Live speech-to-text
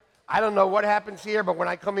I don't know what happens here, but when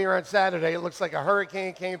I come here on Saturday, it looks like a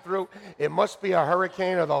hurricane came through. It must be a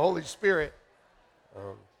hurricane of the Holy Spirit.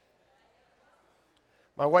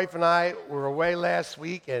 My wife and I were away last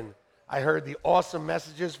week, and I heard the awesome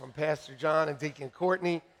messages from Pastor John and Deacon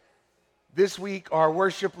Courtney. This week, our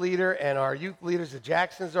worship leader and our youth leaders, the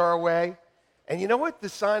Jacksons, are away. And you know what the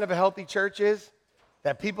sign of a healthy church is?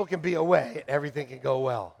 That people can be away and everything can go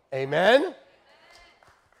well. Amen?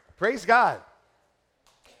 Praise God.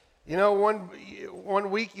 You know,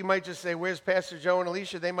 one week you might just say, where's Pastor Joe and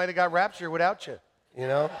Alicia? They might have got raptured without you, you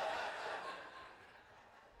know?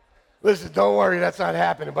 Listen, don't worry, that's not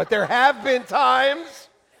happening. But there have been times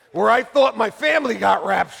where I thought my family got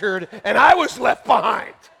raptured and I was left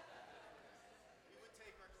behind.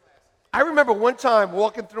 I remember one time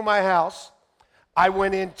walking through my house, I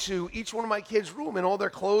went into each one of my kids' room and all their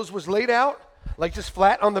clothes was laid out, like just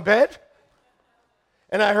flat on the bed.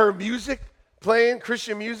 And I heard music playing,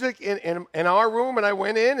 Christian music in our room, and I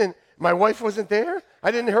went in and my wife wasn't there.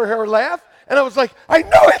 I didn't hear her laugh. And I was like, I knew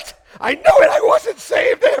it. I wasn't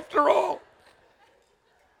saved after all.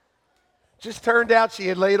 Just turned out she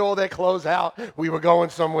had laid all their clothes out. We were going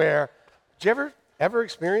somewhere. Did you ever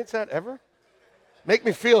experience that, ever? Make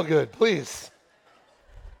me feel good, please.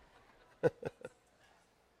 We're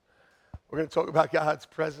going to talk about God's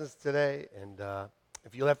presence today. And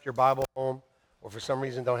if you left your Bible home or for some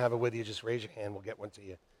reason don't have it with you, just raise your hand. We'll get one to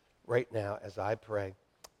you right now as I pray.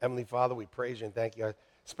 Heavenly Father, we praise you and thank you. I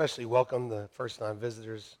especially welcome the first-time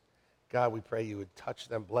visitors. God, we pray you would touch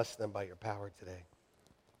them, bless them by your power today.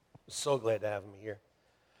 I'm so glad to have them here.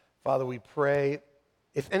 Father, we pray,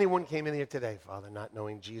 if anyone came in here today, Father, not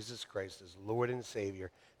knowing Jesus Christ as Lord and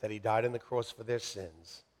Savior, that he died on the cross for their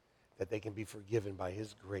sins, that they can be forgiven by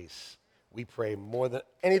his grace. We pray more than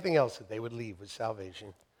anything else that they would leave with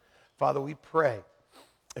salvation. Father, we pray,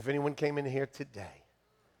 if anyone came in here today,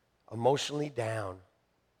 emotionally down,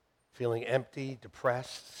 feeling empty,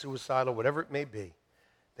 depressed, suicidal, whatever it may be,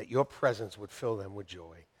 that your presence would fill them with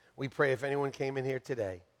joy. We pray if anyone came in here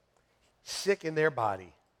today, sick in their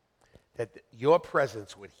body, that your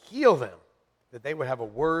presence would heal them, that they would have a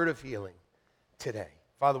word of healing today.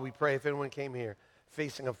 Father, we pray if anyone came here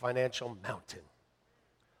facing a financial mountain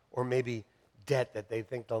or maybe debt that they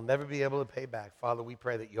think they'll never be able to pay back, Father, we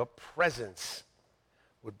pray that your presence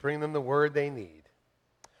would bring them the word they need.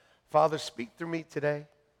 Father, speak through me today.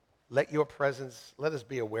 Let us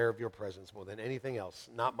be aware of your presence more than anything else.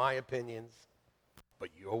 Not my opinions, but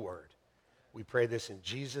your word. We pray this in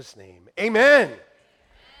Jesus' name. Amen. Amen.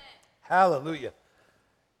 Hallelujah.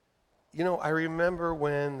 You know, I remember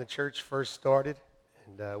when the church first started,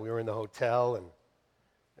 and we were in the hotel, and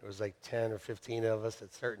there was like 10 or 15 of us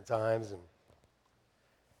at certain times, and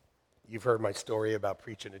you've heard my story about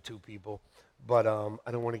preaching to two people, but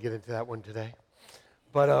I don't want to get into that one today.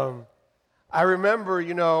 But I remember,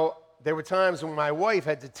 you know, there were times when my wife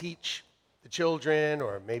had to teach the children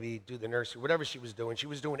or maybe do the nursery, whatever she was doing. She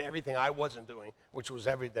was doing everything I wasn't doing, which was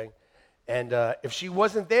everything. And if she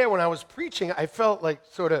wasn't there when I was preaching, I felt like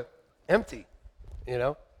sort of empty, you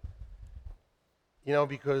know? You know,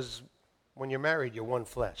 because when you're married, you're one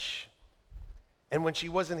flesh. And when she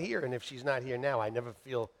wasn't here, and if she's not here now, I never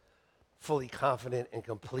feel fully confident and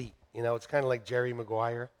complete. You know, it's kind of like Jerry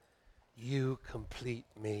Maguire. You complete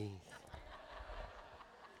me.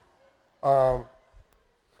 I'm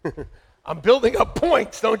building up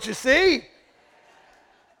points, don't you see?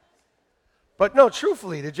 But no,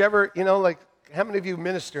 truthfully, did you ever, you know, like, how many of you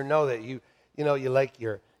minister know that you like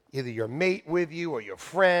either your mate with you or your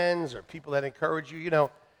friends or people that encourage you? You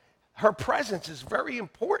know, her presence is very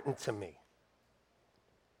important to me.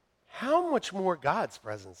 How much more God's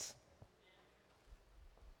presence?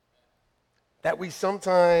 That we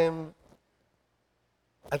sometimes,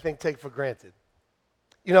 I think, take for granted.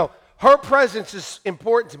 You know, her presence is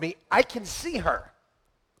important to me. I can see her.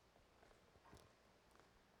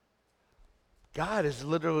 God is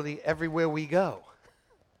literally everywhere we go.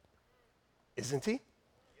 Isn't he? Yes.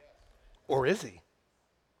 Or is he?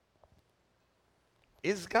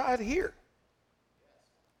 Is God here?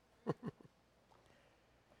 Yes.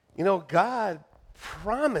 You know, God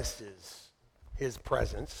promises his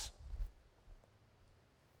presence.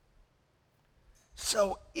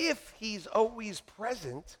 So if he's always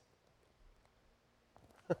present,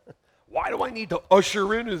 why do I need to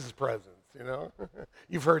usher in his presence, you know?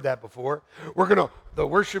 You've heard that before. The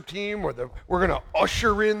worship team, we're going to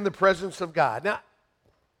usher in the presence of God. Now,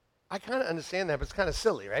 I kind of understand that, but it's kind of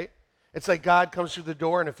silly, right? It's like God comes through the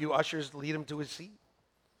door and a few ushers lead him to his seat.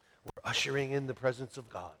 We're ushering in the presence of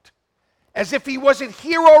God. As if he wasn't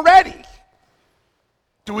here already.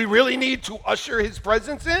 Do we really need to usher his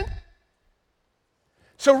presence in?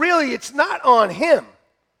 So really, it's not on him.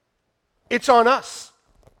 It's on us.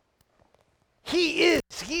 He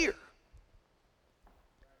is here.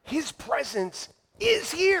 His presence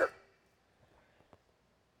is here.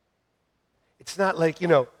 It's not like,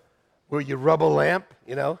 where you rub a lamp,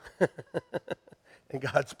 and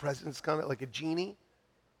God's presence comes like a genie.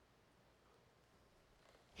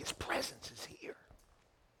 His presence is here.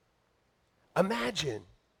 Imagine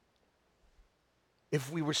if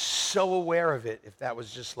we were so aware of it, if that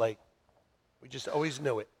was just like, we just always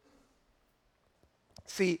knew it.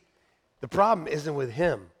 See, the problem isn't with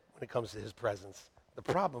him when it comes to his presence. The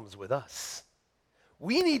problem is with us.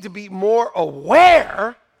 We need to be more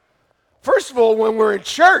aware, first of all, when we're in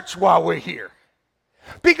church while we're here.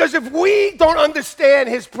 Because if we don't understand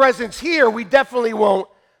his presence here, we definitely won't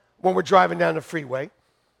when we're driving down the freeway,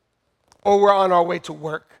 or we're on our way to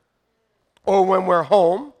work, or when we're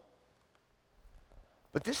home.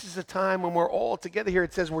 But this is a time when we're all together here.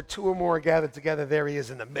 It says where two or more are gathered together, there he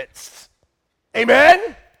is in the midst. Amen?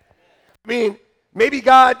 I mean, maybe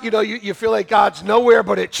God, you feel like God's nowhere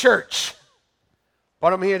but at church.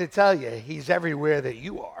 But I'm here to tell you, he's everywhere that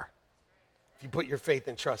you are, if you put your faith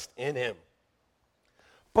and trust in him.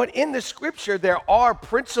 But in the scripture, there are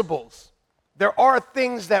principles. There are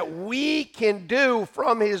things that we can do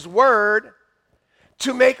from his word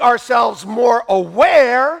to make ourselves more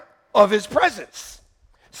aware of his presence.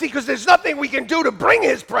 See, because there's nothing we can do to bring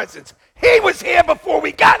his presence. He was here before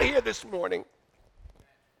we got here this morning.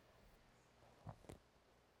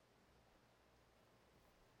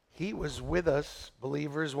 He was with us,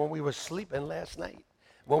 believers, when we were sleeping last night,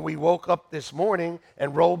 when we woke up this morning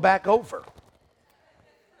and rolled back over.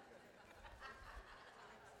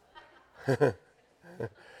 You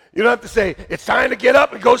don't have to say, it's time to get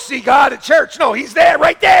up and go see God at church. No, he's there,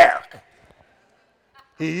 right there.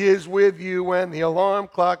 He is with you when the alarm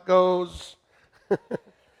clock goes.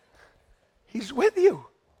 He's with you.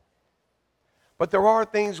 But there are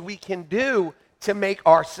things we can do to make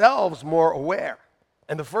ourselves more aware.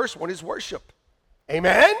 And the first one is worship.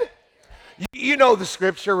 Amen? You know the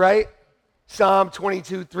scripture, right? Psalm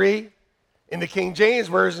 22:3. In the King James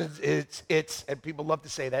Version, it's and people love to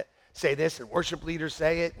say this, and worship leaders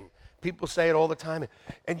say it, and people say it all the time.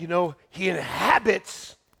 And he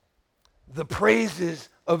inhabits the praises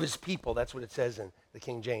of his people. That's what it says in the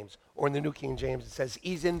King James. Or in the New King James, it says,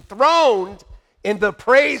 he's enthroned in the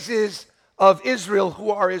praises of Israel,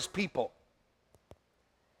 who are his people.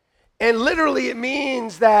 And literally it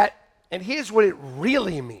means that, and here's what it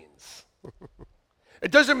really means.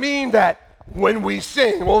 It doesn't mean that when we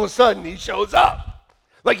sing, all of a sudden he shows up.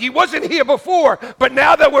 Like he wasn't here before, but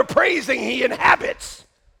now that we're praising, he inhabits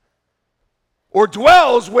or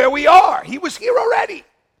dwells where we are. He was here already.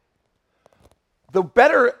 The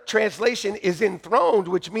better translation is enthroned,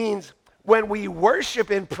 which means when we worship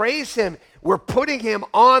and praise him, we're putting him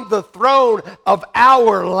on the throne of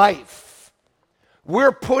our life.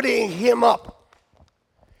 We're putting him up.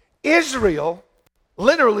 Israel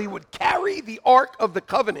literally would carry the Ark of the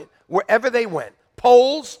Covenant wherever they went.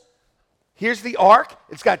 Poles, here's the Ark.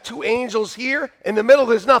 It's got two angels here. In the middle,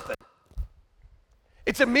 there's nothing.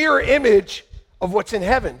 It's a mirror image of what's in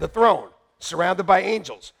heaven, the throne, surrounded by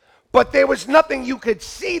angels. But there was nothing you could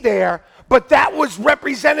see there, but that was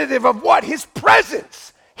representative of what? His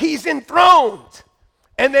presence. He's enthroned.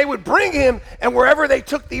 And they would bring him, and wherever they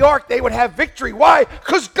took the ark, they would have victory. Why?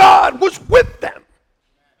 Because God was with them.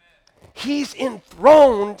 He's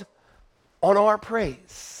enthroned on our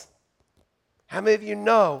praise. How many of you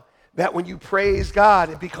know that when you praise God,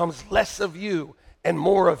 it becomes less of you and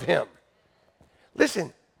more of him?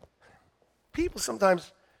 Listen, people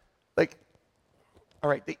sometimes, all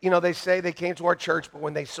right, they say they came to our church, but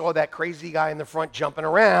when they saw that crazy guy in the front jumping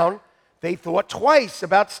around, they thought twice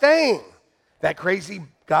about staying. That crazy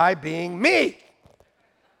guy being me.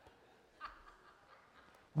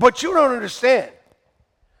 But you don't understand.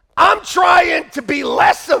 I'm trying to be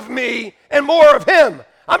less of me and more of him.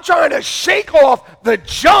 I'm trying to shake off the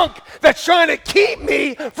junk that's trying to keep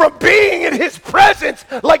me from being in his presence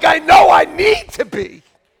like I know I need to be.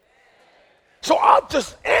 So I'll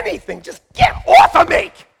just get off of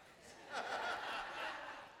me.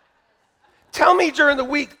 Tell me during the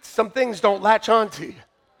week some things don't latch on to you.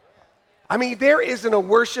 I mean, there isn't a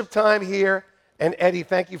worship time here. And Eddie,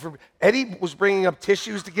 Eddie was bringing up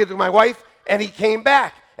tissues to give to my wife, and he came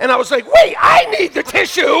back. And I was like, wait, I need the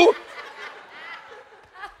tissue.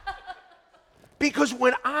 Because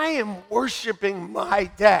when I am worshiping my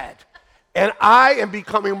dad, and I am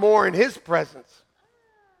becoming more in his presence,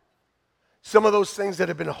 some of those things that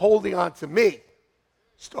have been holding on to me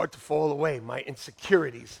start to fall away. My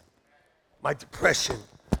insecurities, my depression,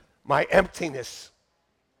 my emptiness.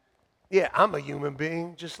 Yeah, I'm a human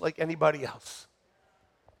being just like anybody else.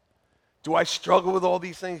 Do I struggle with all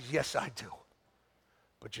these things? Yes, I do.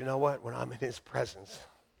 But you know what? When I'm in his presence,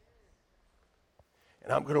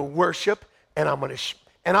 and I'm going to worship, and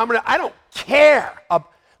I don't care.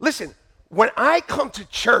 Listen, when I come to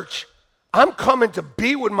church, I'm coming to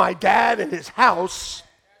be with my dad in his house,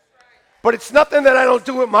 but it's nothing that I don't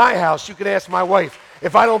do at my house. You can ask my wife.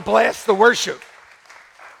 If I don't blast the worship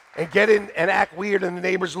and get in and act weird and the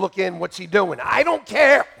neighbors look in, what's he doing? I don't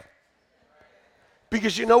care.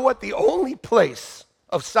 Because you know what? The only place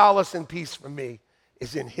of solace and peace for me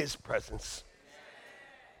is in his presence.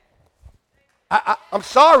 I'm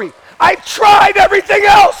sorry. I tried everything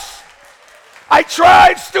else. I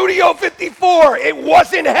tried Studio 54. It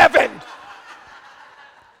wasn't heaven.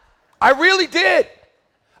 I really did.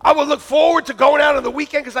 I would look forward to going out on the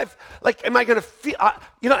weekend because am I going to feel,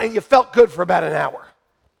 and you felt good for about an hour.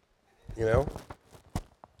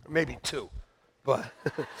 Maybe 2, but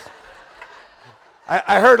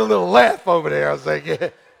I heard a little laugh over there. I was like, yeah.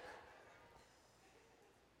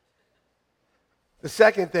 The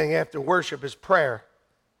second thing after worship is prayer.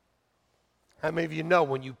 How many of you know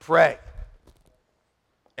when you pray,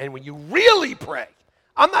 and when you really pray,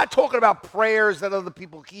 I'm not talking about prayers that other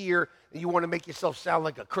people hear and you want to make yourself sound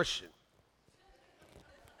like a Christian.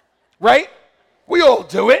 Right? We all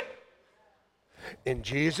do it. In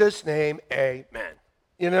Jesus' name, amen.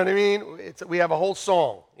 You know what I mean? We have a whole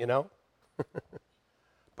song,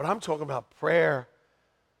 But I'm talking about prayer,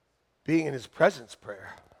 being in his presence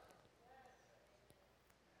prayer.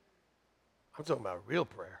 I'm talking about real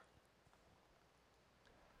prayer.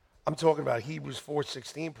 I'm talking about Hebrews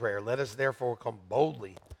 4:16 prayer. Let us therefore come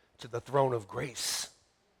boldly to the throne of grace,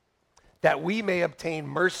 that we may obtain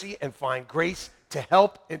mercy and find grace to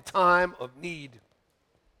help in time of need.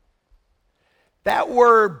 That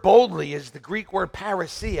word boldly is the Greek word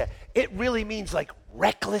parousia. It really means like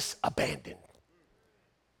reckless abandon.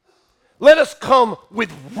 Let us come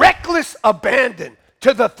with reckless abandon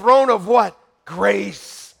to the throne of what?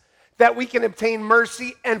 Grace. That we can obtain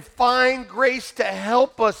mercy and find grace to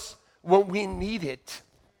help us when we need it.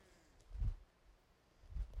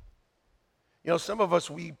 Some of us,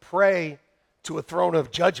 we pray to a throne of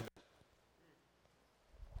judgment.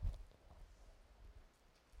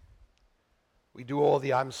 We do all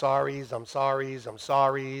the I'm sorries,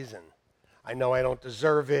 and I know I don't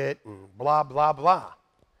deserve it, and blah, blah, blah.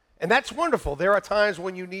 And that's wonderful. There are times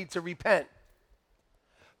when you need to repent.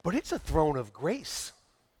 But it's a throne of grace.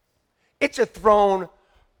 It's a throne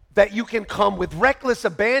that you can come with reckless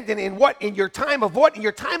abandon in what? In your time of what? In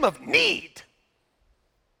your time of need.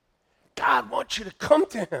 God wants you to come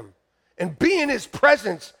to him and be in his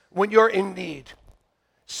presence when you're in need.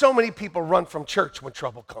 So many people run from church when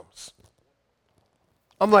trouble comes.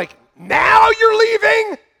 I'm like, now you're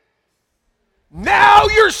leaving? Now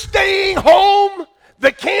you're staying home?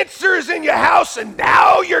 The cancer is in your house and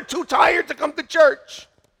now you're too tired to come to church?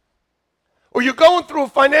 Or you're going through a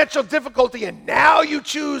financial difficulty and now you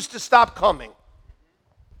choose to stop coming?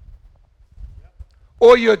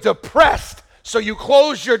 Or you're depressed, so you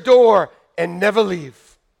close your door and never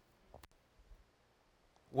leave?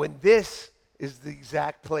 When this is the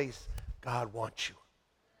exact place God wants you,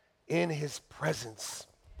 in his presence.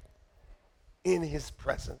 In his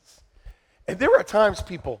presence. And there are times,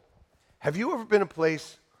 people, have you ever been in a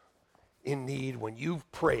place in need when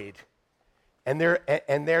you've prayed and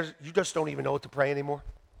you just don't even know what to pray anymore?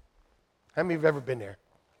 How many of you have ever been there?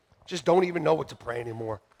 Just don't even know what to pray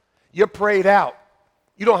anymore. You're prayed out.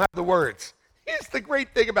 You don't have the words. Here's the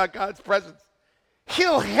great thing about God's presence.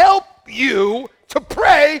 He'll help you to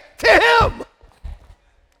pray to him.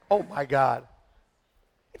 Oh my God.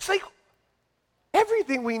 It's like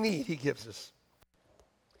everything we need, he gives us.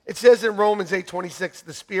 It says in Romans 8:26,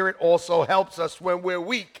 the Spirit also helps us when we're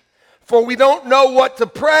weak, for we don't know what to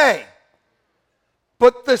pray.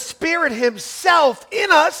 But the Spirit himself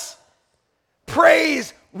in us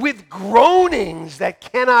prays with groanings that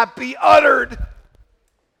cannot be uttered.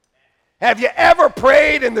 Have you ever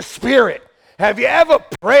prayed in the Spirit? Have you ever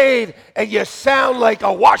prayed and you sound like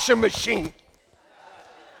a washing machine?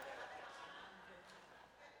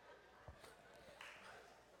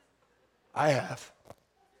 I have.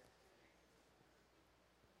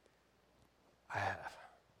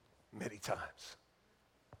 Many times.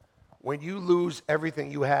 When you lose everything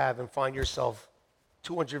you have and find yourself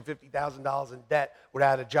 $250,000 in debt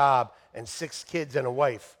without a job and 6 kids and a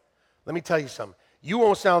wife, let me tell you something. You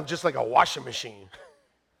won't sound just like a washing machine.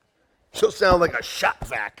 You'll sound like a shop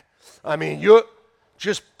vac. I mean, you're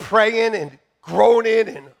just praying and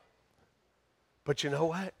groaning. But you know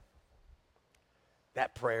what?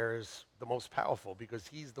 That prayer is the most powerful because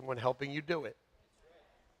he's the one helping you do it.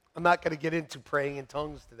 I'm not going to get into praying in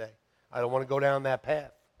tongues today. I don't want to go down that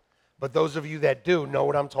path. But those of you that do know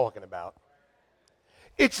what I'm talking about.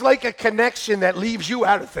 It's like a connection that leaves you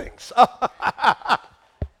out of things.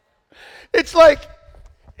 It's like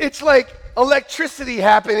electricity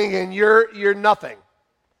happening and you're nothing.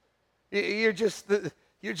 You're just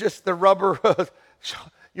the rubber.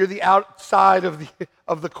 You're the outside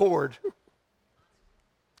of the cord.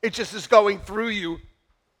 It just is going through you.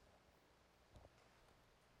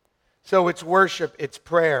 So it's worship, it's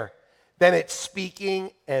prayer. Then it's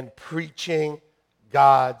speaking and preaching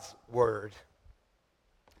God's word.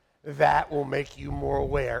 That will make you more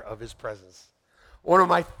aware of his presence. One of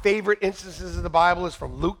my favorite instances in the Bible is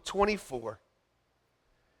from Luke 24.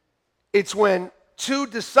 It's when two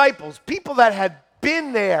disciples, people that had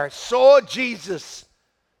been there, saw Jesus,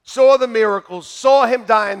 saw the miracles, saw him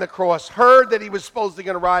die on the cross, heard that he was supposedly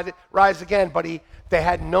going to rise again, but they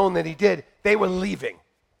hadn't known that he did. They were leaving.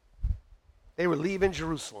 They were leaving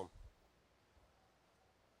Jerusalem.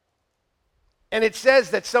 And it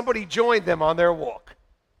says that somebody joined them on their walk.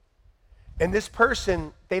 And this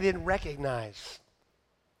person, they didn't recognize.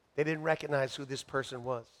 They didn't recognize who this person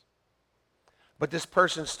was. But this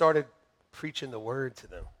person started preaching the word to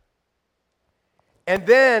them. And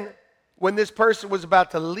then, when this person was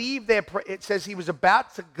about to leave it says he was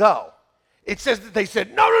about to go. It says that they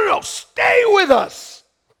said, no, stay with us.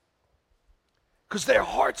 Because their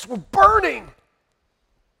hearts were burning.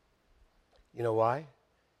 You know why?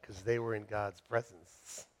 Because they were in God's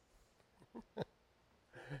presence.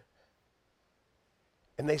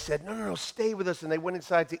 And they said, no, stay with us. And they went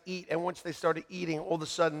inside to eat. And once they started eating, all of a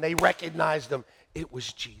sudden they recognized him. It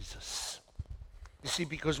was Jesus. You see,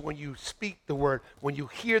 because when you speak the word, when you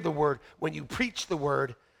hear the word, when you preach the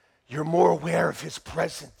word, you're more aware of his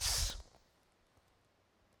presence.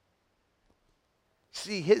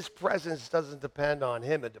 See, his presence doesn't depend on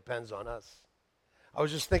him, it depends on us. I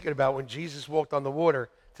was just thinking about when Jesus walked on the water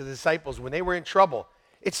to the disciples, when they were in trouble.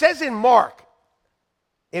 It says in Mark,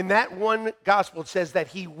 in that one gospel, it says that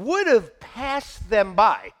he would have passed them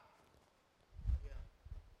by.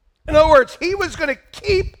 In other words, he was going to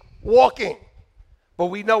keep walking. But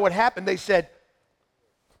we know what happened. They said,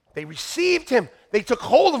 they received him. They took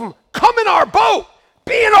hold of him. Come in our boat.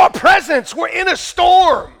 Be in our presence. We're in a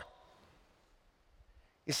storm.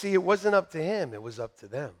 You see, it wasn't up to him. It was up to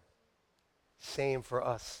them. Same for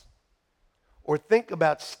us. Or think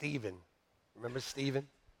about Stephen. Remember Stephen?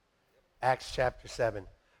 Acts chapter 7.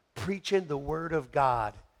 Preaching the word of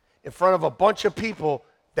God in front of a bunch of people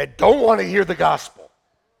that don't want to hear the gospel.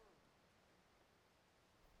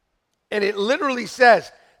 And it literally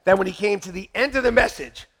says that when he came to the end of the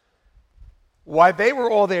message, why they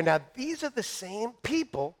were all there. Now, these are the same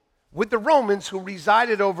people with the Romans who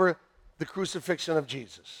resided over the crucifixion of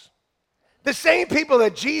Jesus. The same people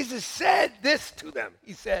that Jesus said this to them.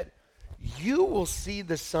 He said, you will see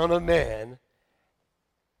the Son of Man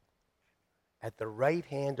at the right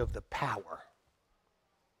hand of the power.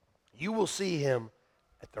 You will see him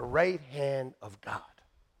at the right hand of God.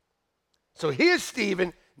 So here's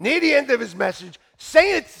Stephen, near the end of his message,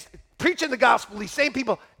 preaching the gospel. These same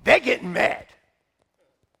people, they're getting mad.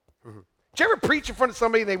 Mm-hmm. Did you ever preach in front of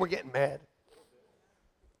somebody and they were getting mad?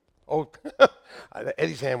 Oh,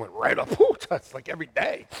 Eddie's hand went right up. Ooh, that's like every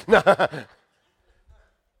day.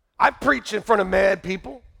 I preached in front of mad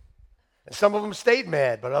people. And some of them stayed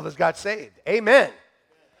mad, but others got saved. Amen.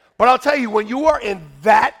 But I'll tell you, when you are in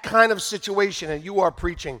that kind of situation and you are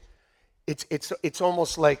preaching, it's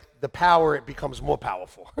almost like the power, it becomes more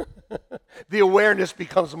powerful. The awareness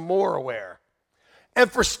becomes more aware. And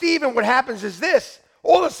for Stephen, what happens is this.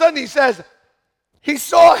 All of a sudden he says, he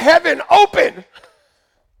saw heaven open.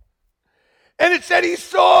 And it said he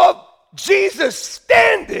saw Jesus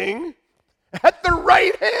standing at the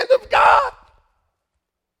right hand of God.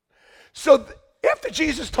 So after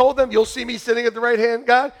Jesus told them, you'll see me sitting at the right hand of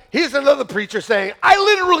God, here's another preacher saying, I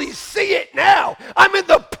literally see it now. I'm in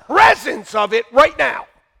the presence of it right now.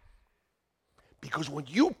 Because when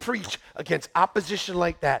you preach against opposition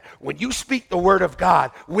like that, when you speak the word of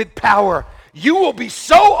God with power, you will be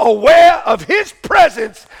so aware of his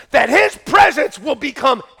presence that his presence will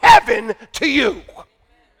become heaven to you.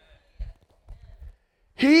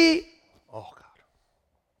 Oh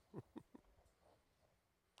God.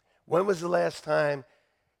 When was the last time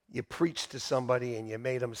you preached to somebody and you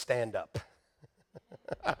made them stand up?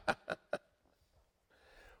 And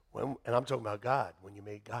I'm talking about God, when you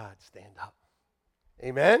made God stand up.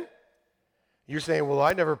 Amen? You're saying, well,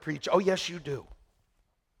 I never preach. Oh, yes, you do.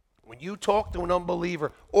 When you talk to an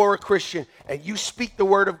unbeliever or a Christian and you speak the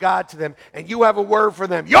word of God to them and you have a word for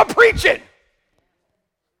them, you're preaching.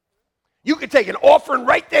 You can take an offering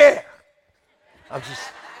right there. I'm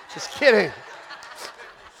just kidding.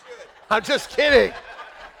 I'm just kidding.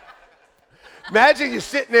 Imagine you're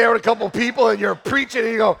sitting there with a couple people and you're preaching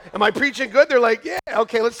and you go, am I preaching good? They're like, yeah,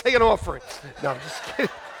 okay, let's take an offering. No, I'm just kidding.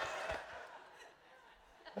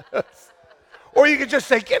 Or you could just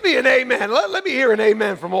say, give me an amen. Let me hear an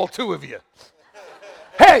amen from all two of you.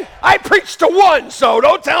 Hey, I preached to one, so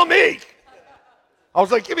don't tell me. I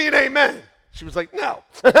was like, give me an amen. She was like, no.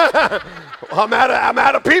 I'm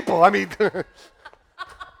out of people. I mean,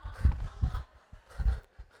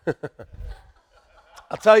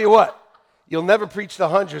 I'll tell you what. You'll never preach to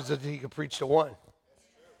hundreds until you can preach to one.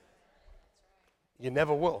 You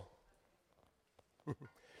never will.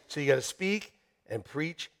 So you got to speak and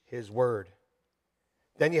preach his word.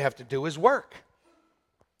 Then you have to do his work.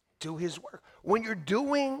 Do his work. When you're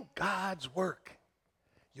doing God's work,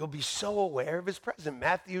 you'll be so aware of his presence.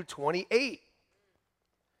 Matthew 28.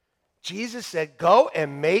 Jesus said, go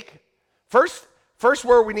and make. First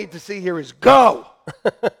word we need to see here is go.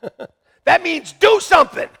 That means do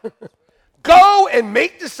something. Go and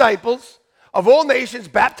make disciples of all nations,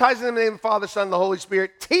 baptizing them in the name of the Father, Son, and the Holy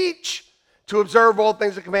Spirit. Teach to observe all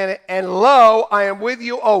things that commanded. And lo, I am with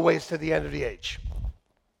you always to the end of the age.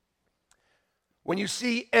 When you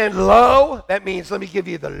see and lo, that means let me give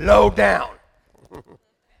you the lowdown.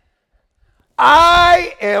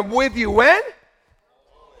 I am with you when?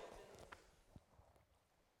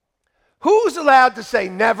 Who's allowed to say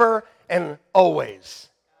never and always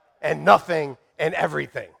and nothing and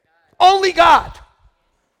everything? Only God.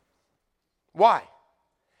 Why?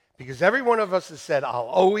 Because every one of us has said, I'll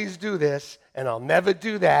always do this and I'll never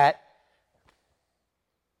do that.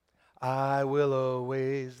 I will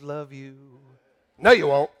always love you. No, you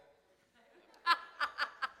won't.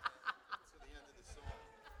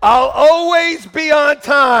 I'll always be on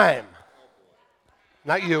time.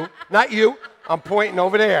 Not you. Not you. I'm pointing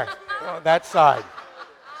over there. That side.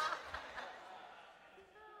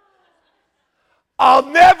 I'll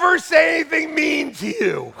never say anything mean to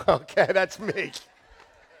you. Okay, that's me.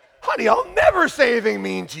 Honey, I'll never say anything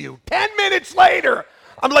mean to you. 10 minutes later,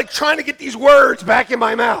 I'm like trying to get these words back in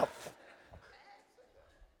my mouth.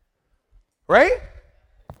 Right?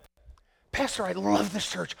 Pastor, I love this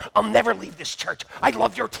church. I'll never leave this church. I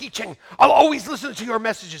love your teaching. I'll always listen to your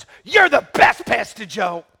messages. You're the best, Pastor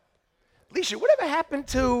Joe. Alicia, whatever happened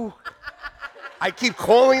to... I keep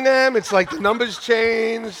calling them. It's like the numbers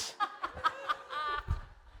change.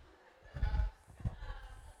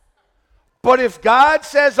 But if God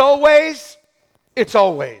says always, it's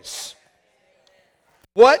always.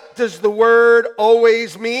 What does the word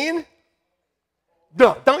always mean?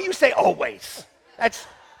 No, don't you say always. That's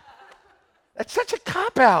such a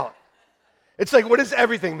cop-out. It's like, what does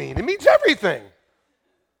everything mean? It means everything.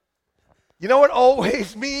 You know what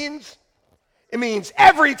always means? It means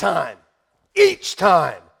every time, each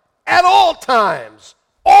time, at all times,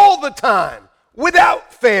 all the time,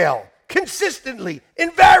 without fail, consistently,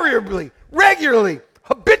 invariably, regularly,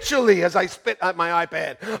 habitually, as I spit at my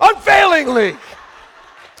iPad, unfailingly.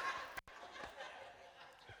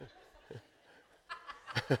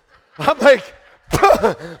 I'm like,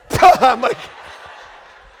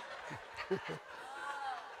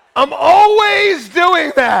 I'm always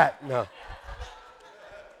doing that. No.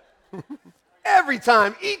 Every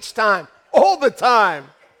time, each time, all the time.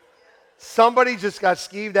 Somebody just got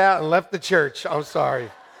skeeved out and left the church. I'm sorry.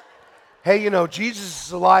 Hey, you know, Jesus'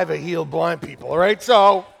 saliva healed blind people, all right?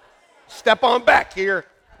 So, step on back here.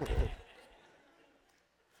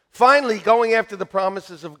 Finally, going after the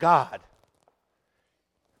promises of God.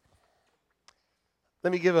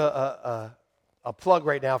 Let me give a plug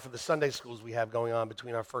right now for the Sunday schools we have going on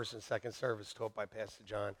between our first and second service, taught by Pastor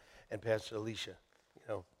John and Pastor Alicia. You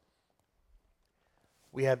know,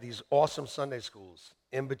 we have these awesome Sunday schools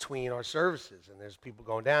in between our services, and there's people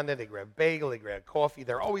going down there. They grab bagel, they grab coffee.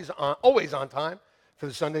 They're always on time for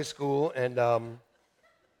the Sunday school. And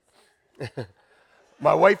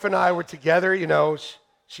my wife and I were together. You know,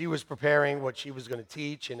 she was preparing what she was going to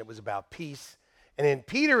teach, and it was about peace. And in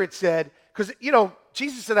Peter it said, because, you know,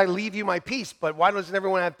 Jesus said, I leave you my peace, but why doesn't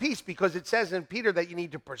everyone have peace? Because it says in Peter that you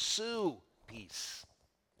need to pursue peace.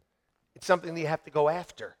 It's something that you have to go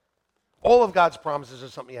after. All of God's promises are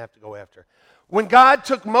something you have to go after. When God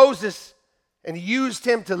took Moses and he used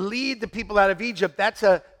him to lead the people out of Egypt,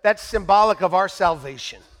 that's symbolic of our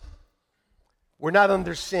salvation. We're not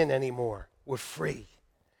under sin anymore. We're free.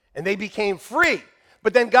 And they became free.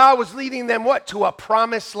 But then God was leading them what? To a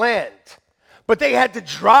promised land. But they had to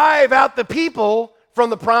drive out the people from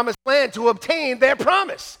the promised land to obtain their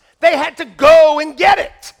promise. They had to go and get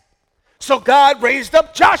it. So God raised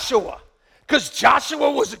up Joshua because Joshua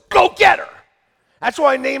was a go-getter. That's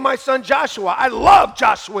why I named my son Joshua. I love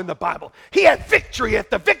Joshua in the Bible. He had victory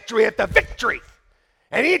after victory after victory.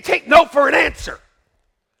 And he didn't take no for an answer.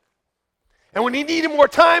 And when he needed more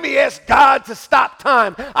time, he asked God to stop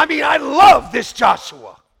time. I mean, I love this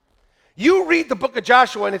Joshua. You read the book of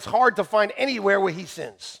Joshua, and it's hard to find anywhere where he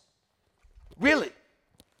sins. Really.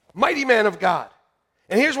 Mighty man of God.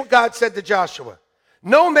 And here's what God said to Joshua.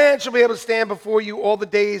 No man shall be able to stand before you all the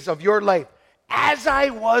days of your life. As I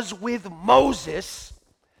was with Moses,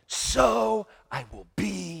 so I will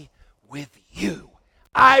be with you.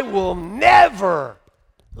 I will never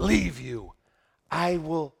leave you. I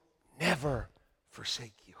will never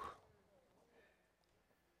forsake you.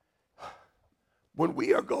 When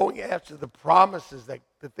we are going after the promises,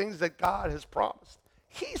 the things that God has promised,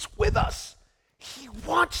 he's with us. He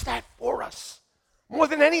wants that for us. More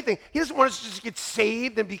than anything, he doesn't want us to just get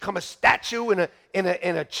saved and become a statue in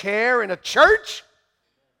a chair in a church.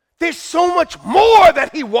 There's so much more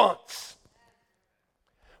that he wants.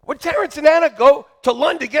 When Terrence and Anna go to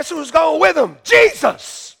London, guess who's going with them?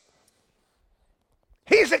 Jesus.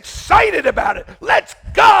 He's excited about it. Let's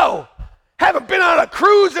go. Haven't been on a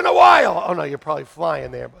cruise in a while. Oh, no, you're probably flying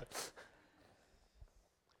there,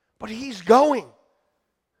 but he's going.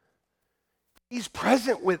 He's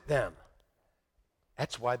present with them.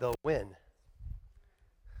 That's why they'll win.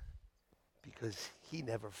 Because he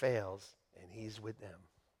never fails, and he's with them.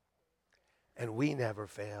 And we never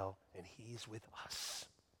fail, and he's with us.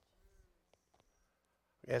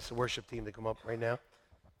 We ask the worship team to come up right now.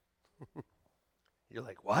 You're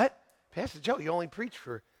like, what? Pastor Joe, you only preach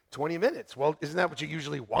for 20 minutes. Well, isn't that what you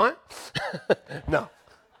usually want? No,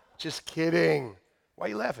 just kidding. Why are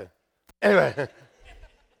you laughing? Anyway.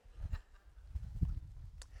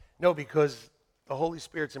 No, because the Holy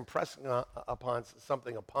Spirit's impressing upon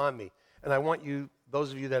something upon me. And I want you,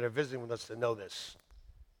 those of you that are visiting with us, to know this.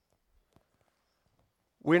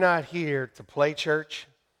 We're not here to play church.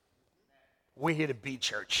 We're here to be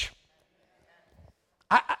church.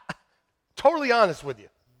 I totally honest with you.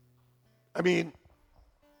 I mean,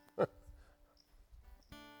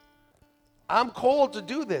 I'm called to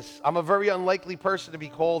do this. I'm a very unlikely person to be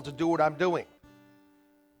called to do what I'm doing.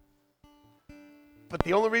 But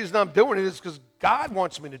the only reason I'm doing it is because God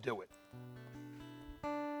wants me to do it.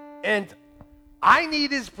 And I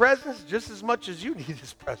need his presence just as much as you need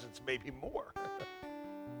his presence, maybe more.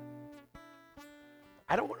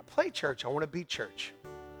 I don't want to play church. I want to be church.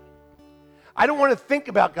 I don't want to think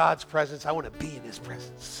about God's presence. I want to be in his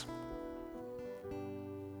presence.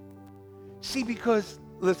 See, because,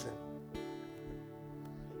 listen,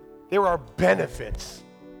 there are benefits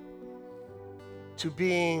to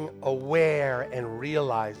being aware and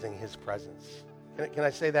realizing his presence. Can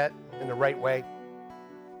I say that in the right way?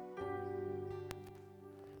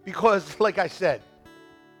 Because, like I said,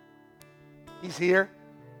 he's here.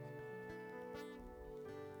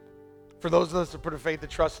 For those of us that put a faith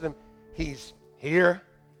and trust in him, he's here.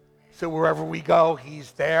 So wherever we go,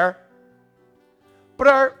 he's there. But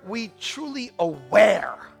are we truly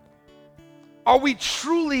aware? Are we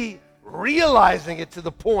truly realizing it to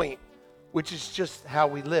the point which is just how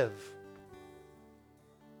we live?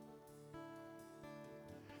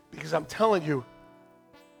 Because I'm telling you,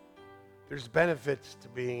 there's benefits to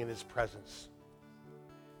being in his presence.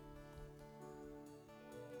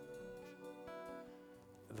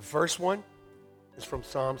 The first one is from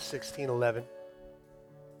Psalm 16:11.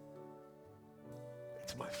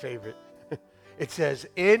 It's my favorite. It says,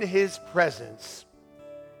 in his presence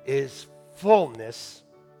is fullness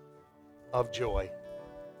of joy.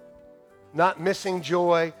 Not missing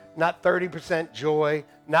joy, not 30% joy,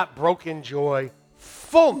 not broken joy.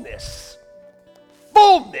 Fullness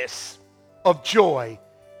of joy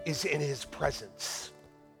is in his presence.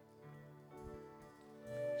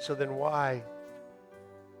 So then why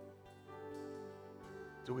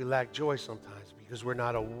do we lack joy sometimes? Because we're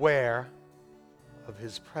not aware of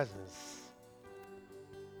his presence.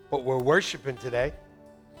 But we're worshiping today.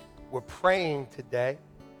 We're praying today.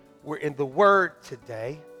 We're in the Word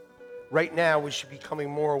today. Right now, we should be becoming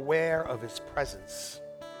more aware of his presence.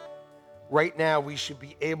 Right now, we should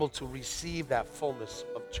be able to receive that fullness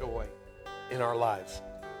of joy in our lives.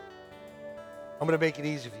 I'm going to make it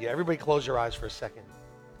easy for you. Everybody close your eyes for a second.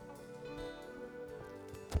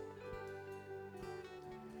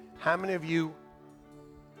 How many of you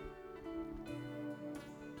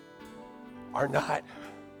are not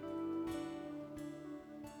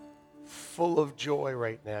full of joy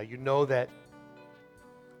right now? You know that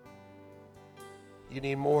You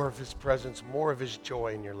need more of his presence, more of his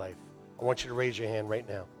joy in your life. I want you to raise your hand right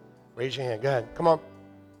now. Raise your hand. Go ahead. Come on.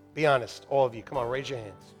 Be honest. All of you. Come on. Raise your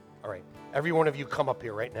hands. All right. Every one of you come up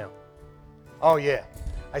here right now. Oh, yeah.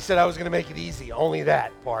 I said I was going to make it easy. Only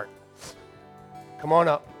that part. Come on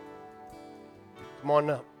up. Come on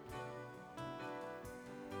up.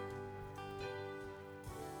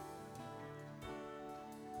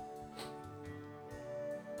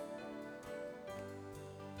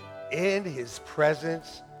 In his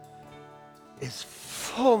presence is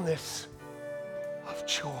fullness of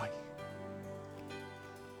joy.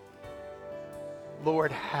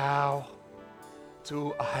 Lord, how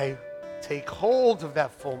do I take hold of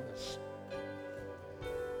that fullness?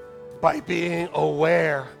 By being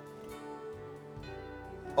aware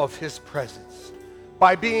of his presence.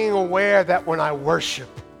 By being aware that when I worship,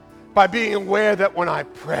 by being aware that when I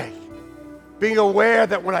pray, being aware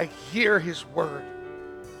that when I hear his word,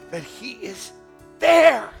 that he is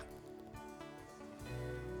there.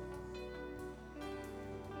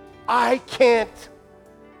 I can't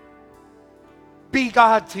be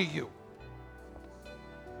God to you.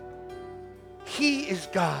 He is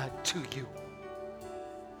God to you.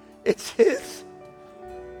 It's his.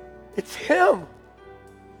 It's him.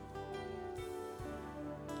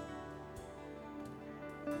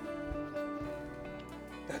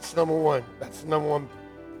 That's number one. That's the number one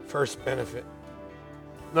first benefit.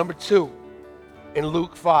 Number two, in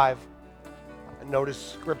Luke 5, I know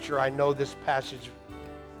this scripture, I know this passage.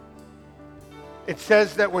 It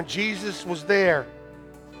says that when Jesus was there,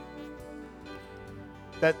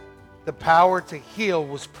 that the power to heal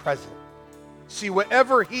was present. See,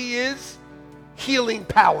 wherever he is, healing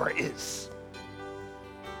power is.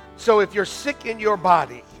 So if you're sick in your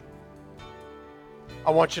body,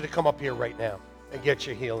 I want you to come up here right now and get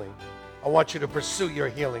your healing. I want you to pursue your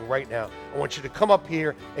healing right now. I want you to come up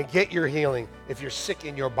here and get your healing if you're sick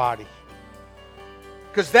in your body.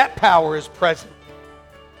 Because that power is present.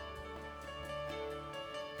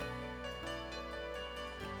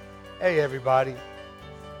 Hey, everybody.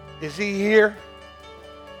 Is he here?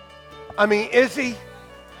 I mean, is he?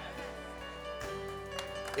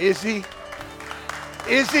 Is he?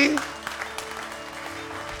 Is he?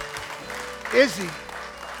 Is he?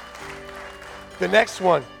 The next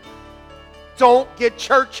one. Don't get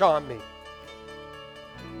church on me.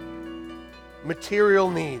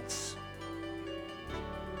 Material needs.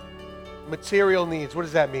 Material needs. What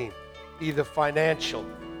does that mean? Either financial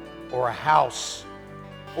or a house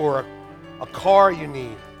or a car you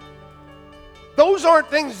need. Those aren't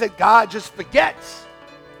things that God just forgets.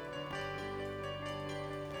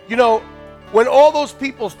 You know, when all those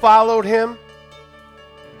people followed him,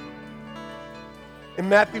 in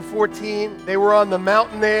Matthew 14, they were on the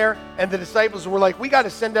mountain there, and the disciples were like, we got to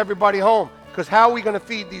send everybody home, because how are we going to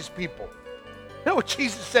feed these people? You know what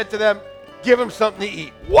Jesus said to them? Give them something to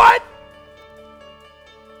eat. What?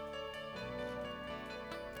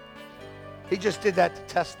 He just did that to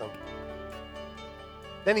test them.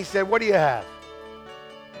 Then he said, what do you have?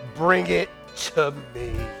 Bring it to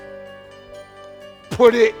me.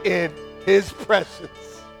 Put it in his presence.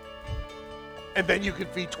 And then you can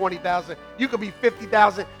feed 20,000. You can feed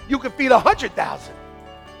 50,000. You can feed 100,000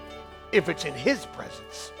 if it's in his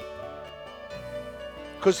presence.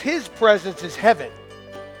 Because his presence is heaven.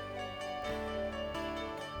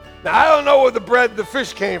 Now, I don't know where the bread and the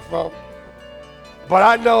fish came from, but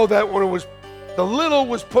I know that when the little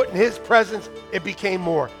was put in his presence, it became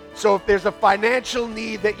more. So if there's a financial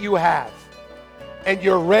need that you have and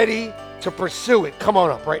you're ready to pursue it, come on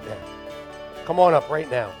up right now. Come on up right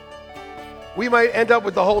now. We might end up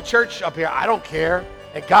with the whole church up here. I don't care.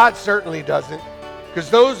 And God certainly doesn't. Because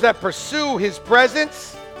those that pursue his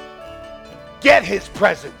presence get his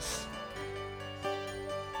presence.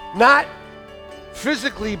 Not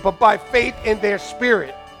physically, but by faith in their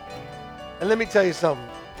spirit. And let me tell you something.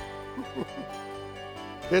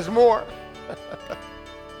 There's more.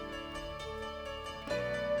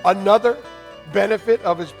 Another benefit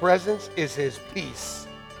of his presence is his peace.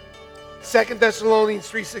 2 Thessalonians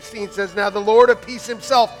 3:16 says, now the Lord of peace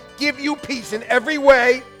himself give you peace in every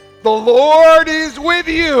way. The Lord is with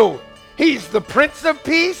you. He's the Prince of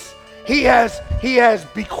Peace. He has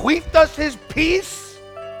bequeathed us his peace.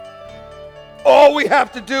 All we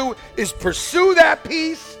have to do is pursue that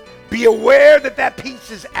peace, be aware that that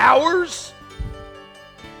peace is ours.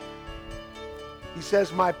 He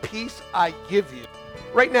says, my peace I give you.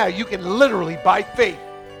 Right now, you can literally, by faith,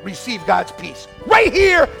 receive God's peace. Right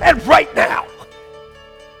here and right now.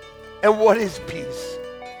 And what is peace?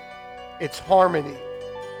 It's harmony.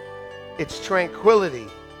 It's tranquility.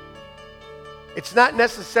 It's not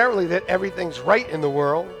necessarily that everything's right in the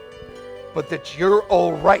world. but that you're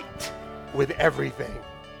all right with everything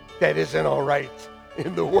that isn't all right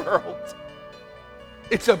in the world.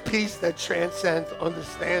 It's a peace that transcends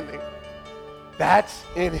understanding. That's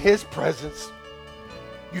in his presence.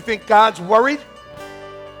 You think God's worried?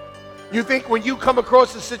 You think when you come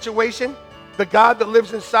across a situation, the God that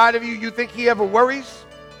lives inside of you, you think he ever worries?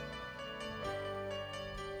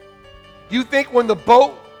 You think when the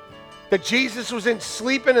boat that Jesus was in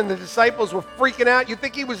sleeping and the disciples were freaking out, you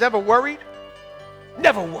think he was ever worried?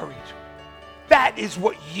 Never worried. That is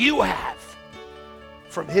what you have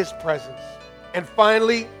from his presence. And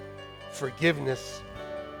finally, forgiveness.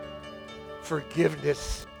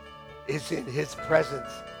 Forgiveness is in his presence.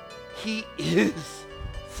 He is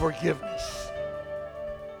forgiveness.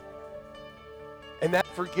 And that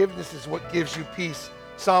forgiveness is what gives you peace.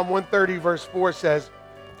 Psalm 130 verse 4 says,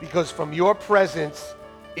 because from your presence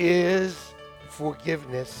is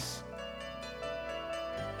forgiveness.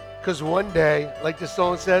 Because one day, like the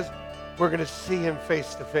song says, we're going to see him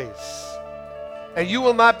face to face. And you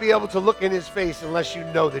will not be able to look in his face unless you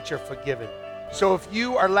know that you're forgiven. So if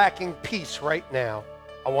you are lacking peace right now,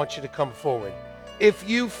 I want you to come forward. If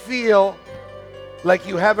you feel like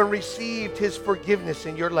you haven't received his forgiveness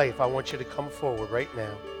in your life, I want you to come forward right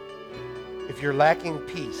now. If you're lacking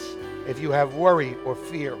peace, if you have worry or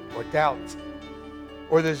fear or doubt,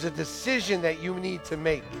 or there's a decision that you need to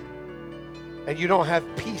make and you don't have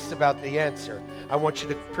peace about the answer, I want you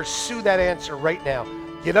to pursue that answer right now.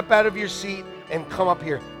 Get up out of your seat and come up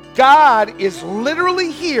here. God is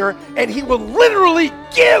literally here, and he will literally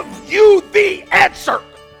give you the answer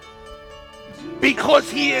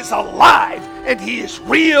because he is alive and he is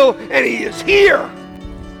real and he is here.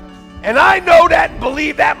 And I know that and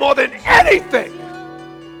believe that more than anything,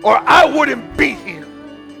 or I wouldn't be here.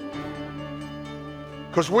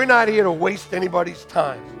 Because we're not here to waste anybody's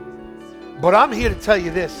time. But I'm here to tell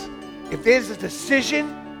you this. If there's a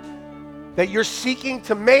decision that you're seeking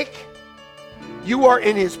to make, you are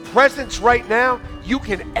in his presence right now. You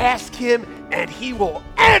can ask him and he will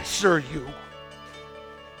answer you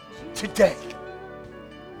today.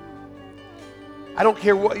 I don't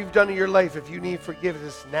care what you've done in your life. If you need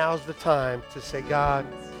forgiveness, now's the time to say, God,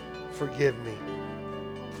 forgive me.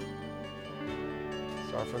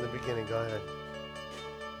 Start from the beginning. Go ahead.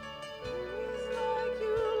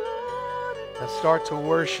 Now start to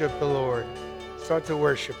worship the Lord. Start to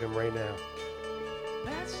worship him right now.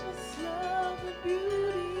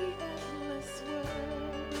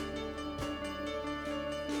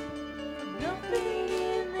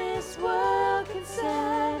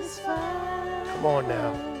 Come on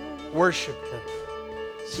now. Worship him.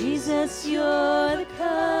 Jesus, you're the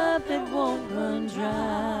cup that won't run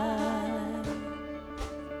dry.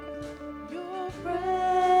 Your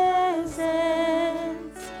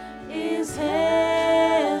presence is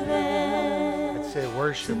heaven. That's it.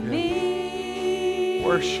 Worship him. Me.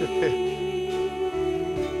 Worship him.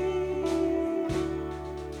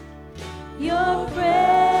 Your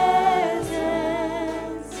presence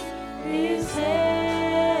is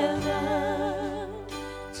heaven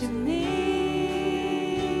to me.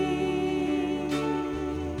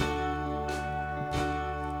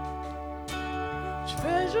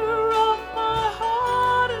 Treasure of my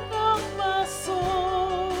heart and of my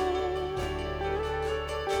soul.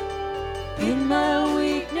 In my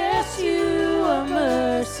weakness, you are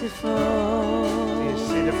merciful. Do you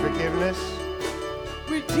see the forgiveness?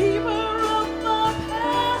 Redeemer of my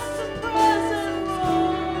past and present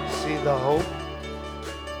wrong. See the hope?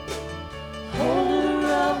 Holder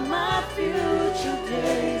of my future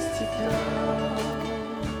days to come.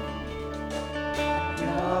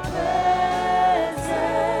 Your presence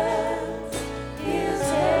is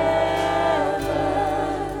heaven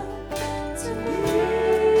to me.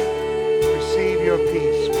 Receive your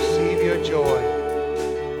peace. Receive your joy.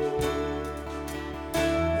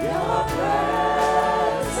 Your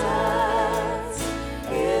presence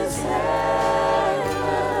is heaven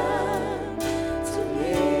to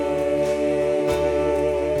me.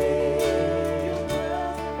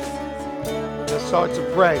 Let's start to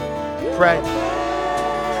pray. Pray.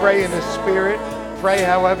 Pray in the Spirit. Pray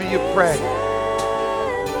however you pray.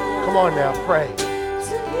 Come on now, pray.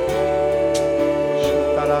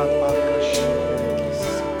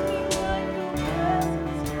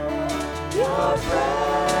 Your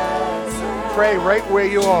presence Pray right where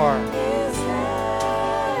you are. is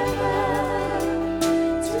heaven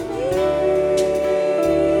to me.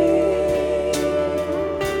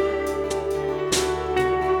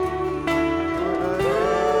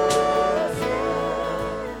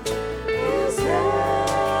 Is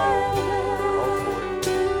heaven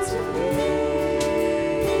to me.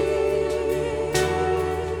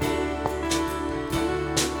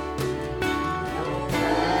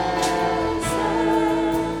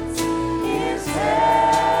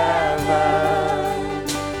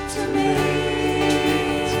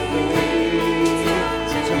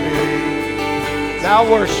 I'll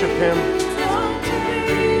worship him.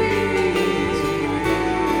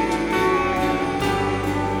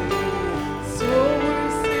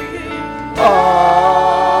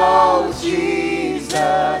 Oh,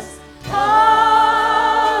 Jesus.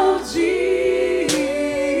 Oh, Jesus.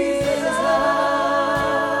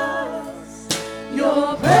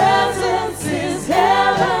 Your presence is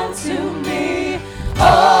heaven to me.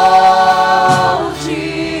 Oh,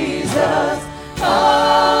 Jesus.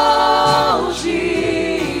 Oh, Jesus.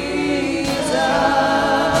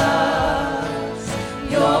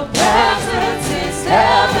 Your presence is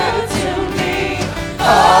heaven to me.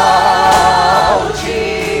 Oh,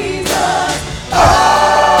 Jesus.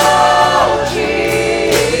 Oh, Jesus.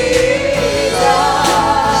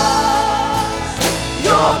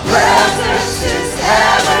 Your presence is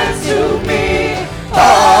heaven to me.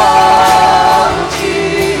 Oh,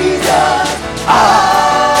 Jesus.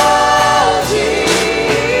 Oh, Jesus.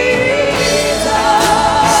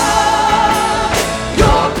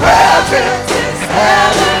 Your presence is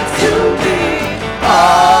heaven to me.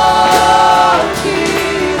 Oh,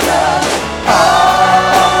 Jesus.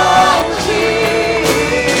 Oh, Jesus.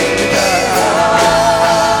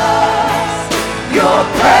 Your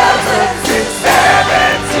presence is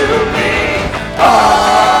heaven to me. Oh,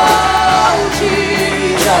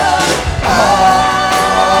 Jesus.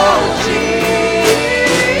 Oh, Jesus.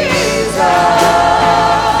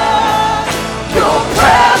 Your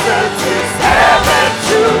presence is heaven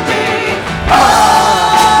to me. Oh,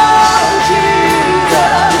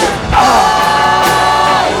 Jesus.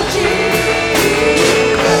 Oh, Jesus.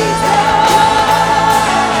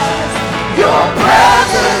 Your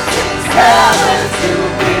presence is heaven to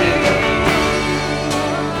me.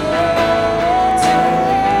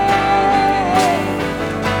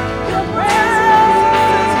 Your presence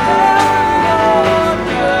is heaven,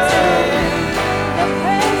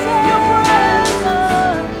 Your presence.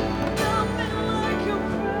 Nothing like your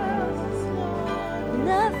presence, Lord.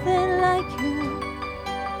 Nothing like you.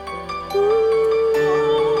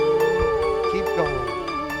 Keep going.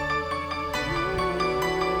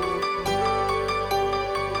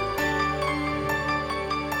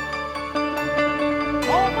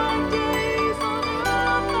 All my days on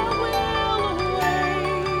earth I will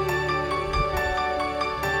await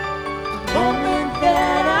the moment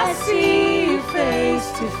that I see you face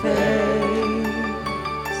to face.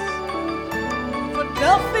 For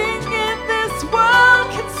nothing in this world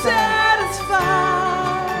can satisfy.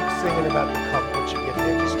 Singing about the cup once you get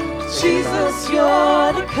there. Just keep singing about Jesus,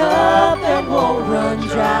 you're the cup that won't run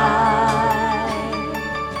dry.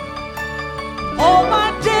 All my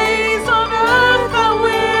days on earth I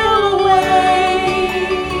will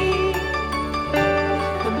await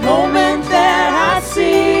the moment that I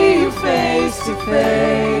see you face to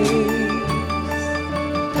face.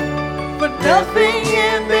 But nothing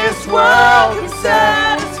in this world can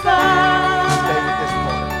satisfy. Stay with this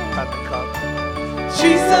part about the cup.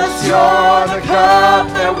 Jesus, you're the cup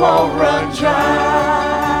that won't run dry.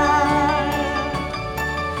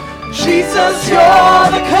 Jesus, you're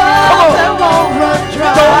the cup that won't run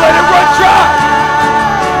dry. Don't let it run dry.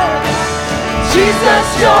 Jesus,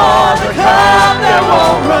 you're the cup that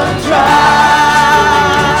won't run dry.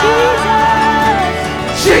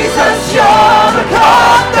 Jesus, you're the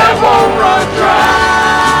cup that won't run dry.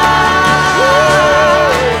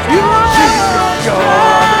 You won't run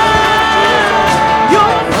dry.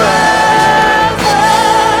 Your presence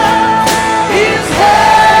is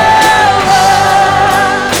heaven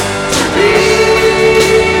to me.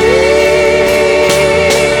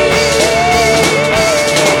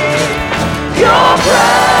 Your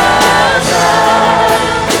presence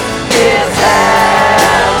is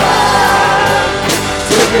heaven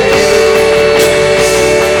to me.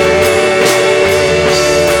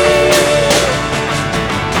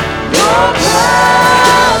 Your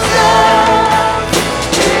presence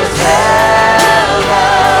is heaven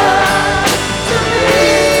to me.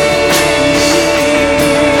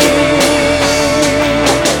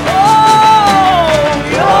 Oh,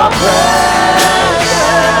 your presence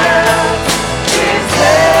is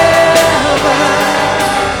heaven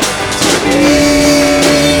to me.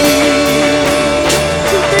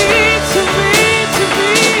 To me, to me, to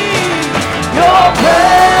me. Your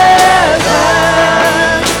presence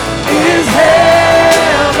is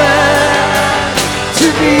heaven to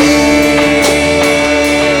me.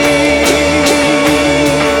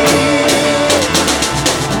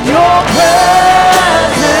 Your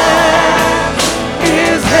presence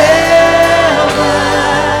is heaven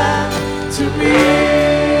to me.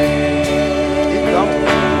 Keep going.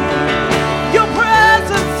 Your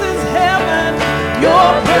presence is heaven. Your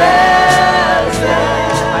presence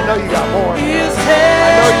I know you got more. is heaven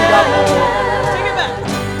got more. Take it back.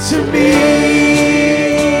 To me.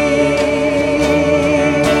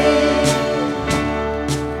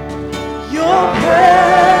 Your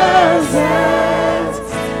presence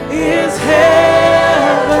is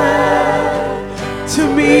heaven to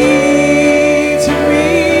me, to me,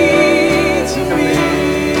 to me.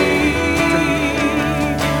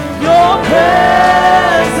 Your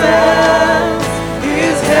presence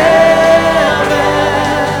is heaven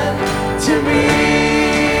to me.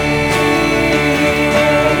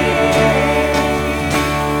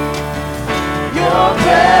 Your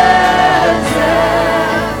presence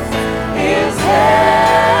is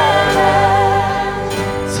heaven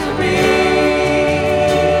to me.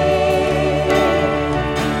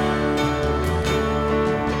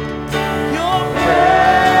 Your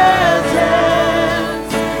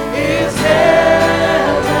presence is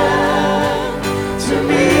heaven to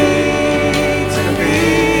me, to me,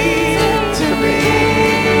 to me,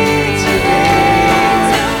 to me,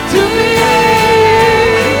 to me.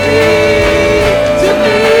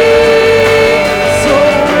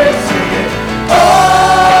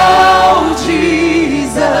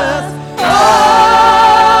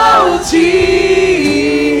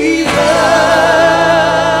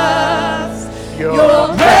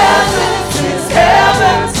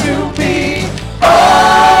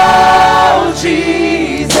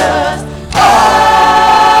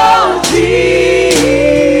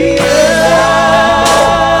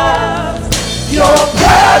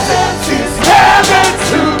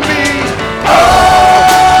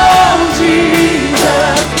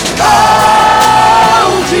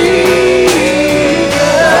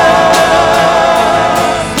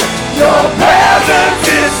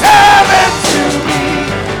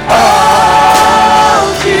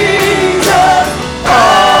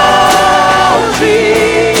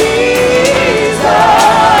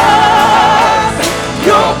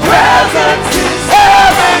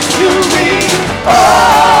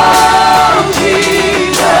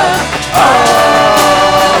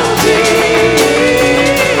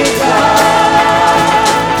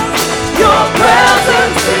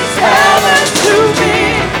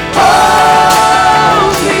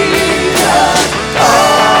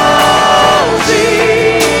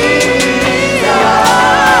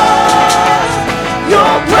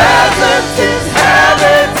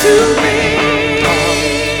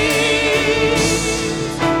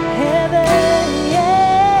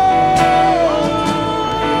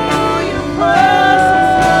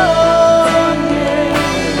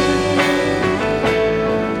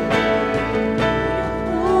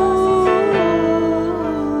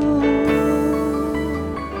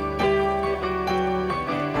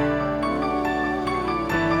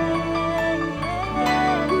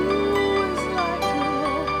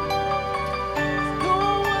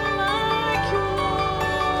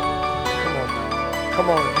 Come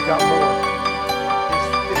on, you got more. There's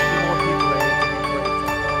 50 more people that need to be prayed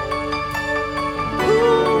for. Who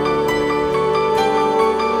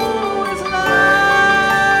is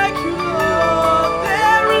like you, Lord?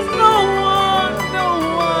 There is no one, no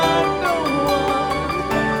one, no one,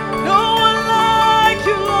 no one like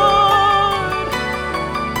you, Lord.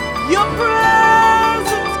 Your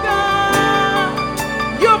presence, God,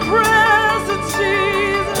 your presence,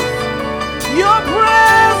 Jesus, your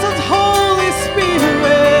presence, Holy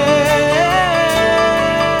Spirit,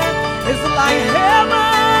 is like heaven.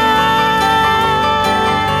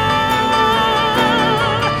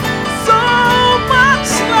 So much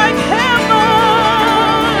like heaven.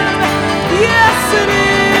 Yes, it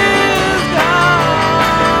is,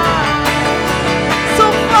 God. So,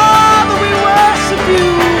 Father, we worship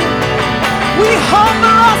you. We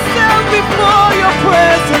humble ourselves before your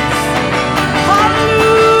presence.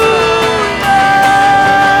 Hallelujah.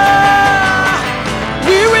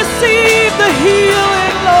 We receive the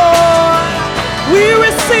healing, Lord. We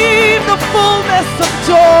receive the fullness of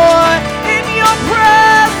joy in your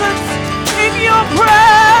presence, in your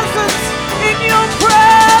presence, in your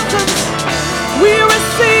presence. We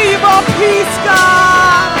receive our peace,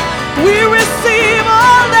 God. We receive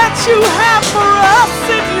all that you have for us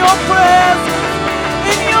in your presence,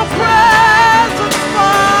 in your presence,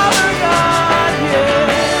 Father God. Yeah.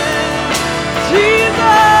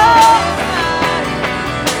 Jesus,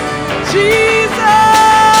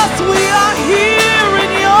 Jesus, we are here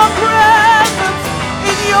in your presence,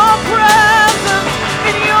 in your presence,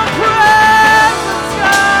 in your presence,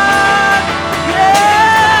 God.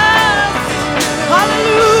 Yes.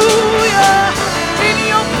 Hallelujah. In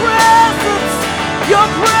your presence, your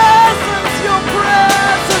presence, your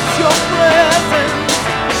presence, your presence.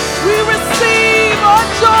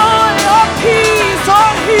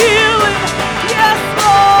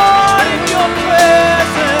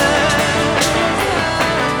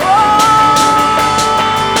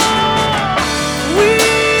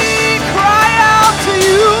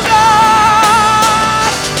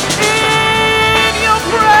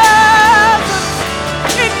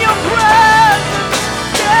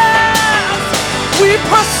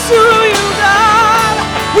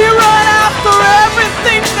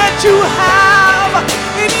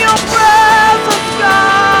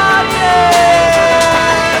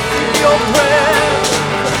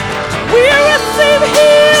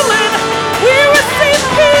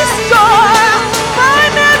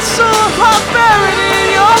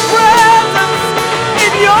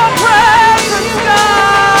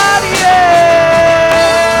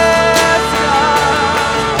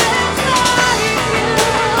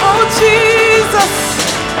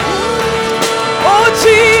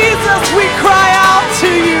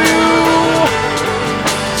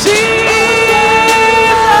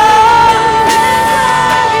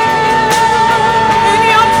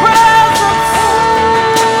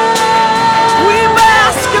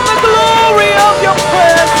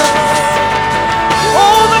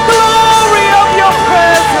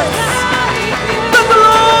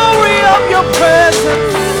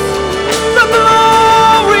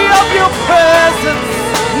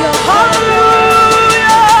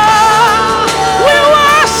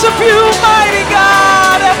 you, mighty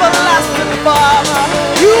God, everlasting Father.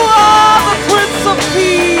 You are the Prince of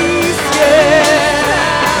Peace,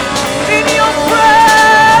 yeah. In your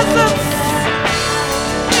presence,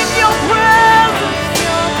 in your presence,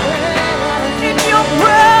 in your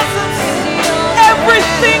presence,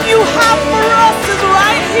 everything you have for us is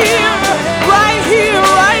right here, right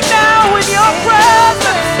now, in your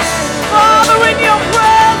presence. Father, in your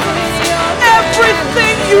presence,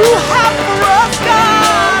 everything you have for us,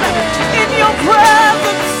 God, in your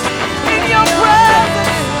presence,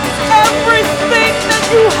 everything that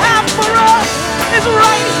you have for us is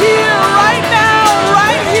right here, right now,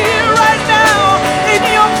 in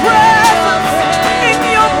your presence,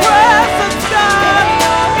 God,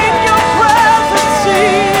 in your presence,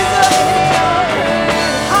 Jesus.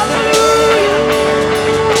 Hallelujah.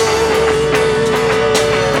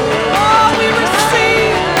 Oh, we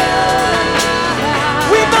receive.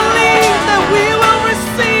 We believe that we will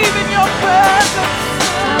receive in your presence.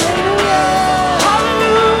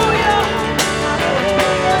 Hallelujah.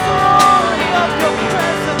 The glory of your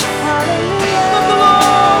presence. The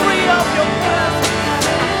glory of your presence.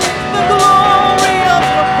 The glory of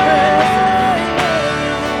your presence.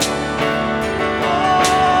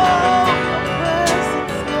 Oh,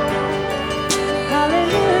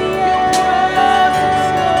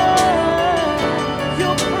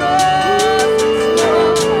 your presence, Lord.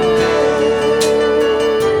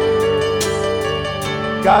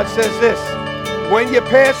 God says this, when you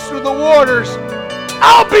pass through the waters,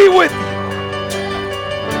 I'll be with you.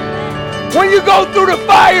 When you go through the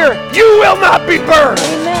fire, you will not be burned.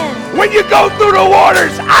 Amen. When you go through the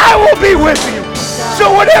waters, I will be with you.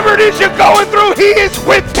 So whatever it is you're going through, He is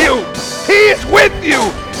with you. He is with you.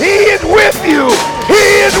 He is with you. He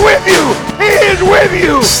is with you. He is with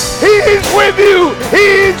you. He is with you. He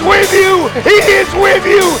is with you. He is with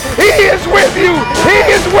you. He is with you. He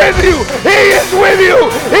is with you. He is with you.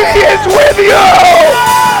 He is with you.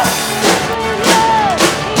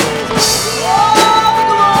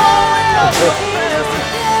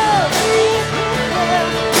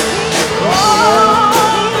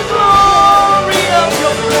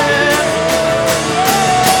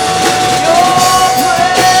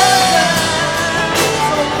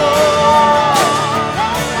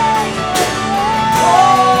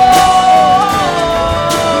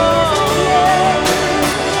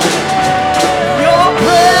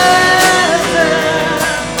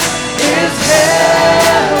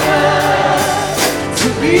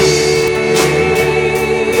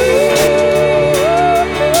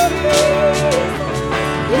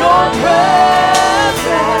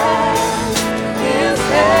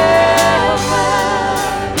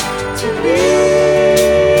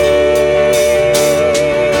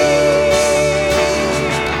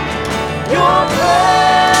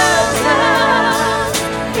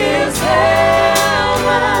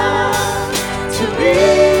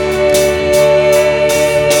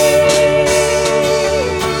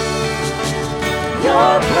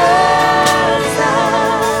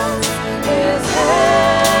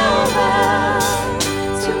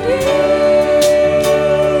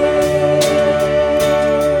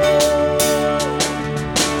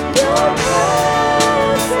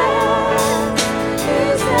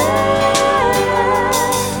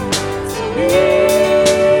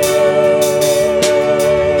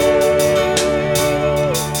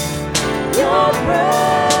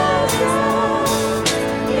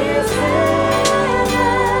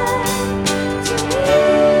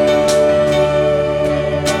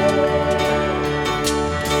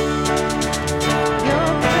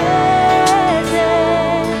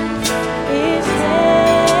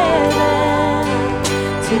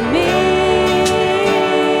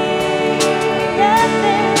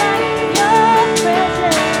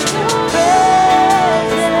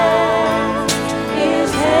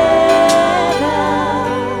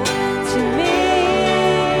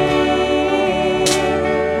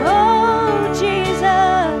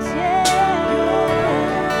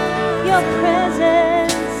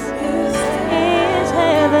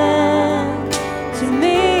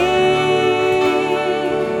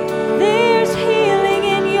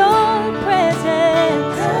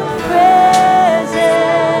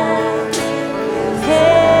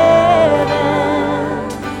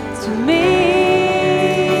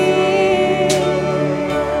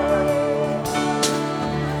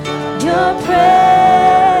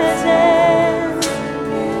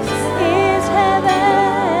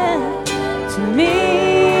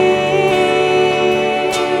 Me.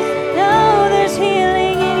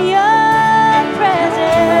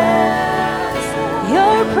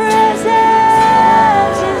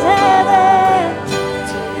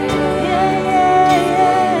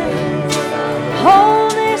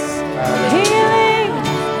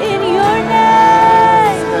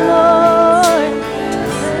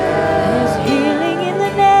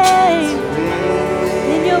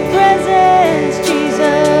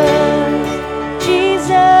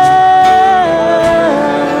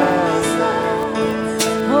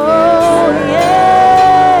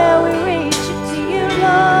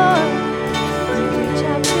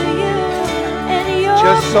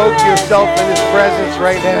 yourself in his presence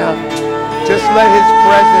right now. Just let his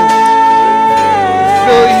presence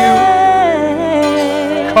fill you,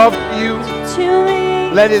 cover you.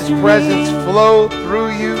 Let his presence flow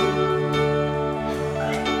through you.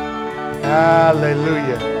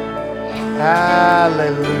 Hallelujah.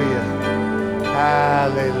 Hallelujah.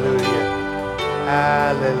 Hallelujah.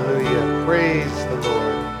 Hallelujah. Praise the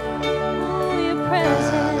Lord.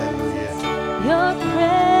 Hallelujah.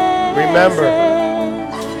 Remember,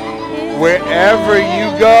 wherever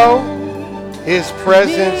you go, his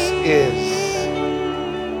presence is.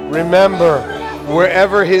 Remember,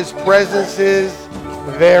 wherever his presence is,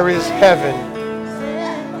 there is heaven.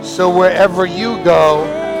 So wherever you go,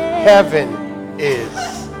 heaven is.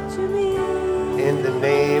 In the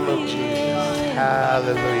name of Jesus.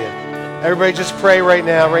 Hallelujah. Everybody just pray right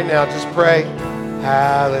now, just pray.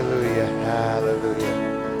 Hallelujah, hallelujah.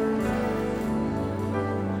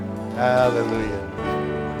 Hallelujah.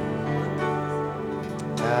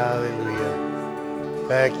 Hallelujah.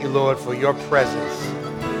 Thank you, Lord, for your presence.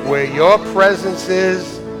 Where your presence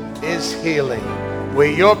is healing. Where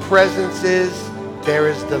your presence is, there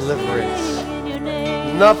is deliverance.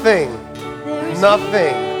 Nothing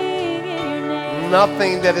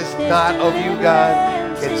that is not of you,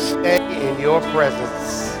 God, can stay in your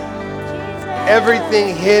presence.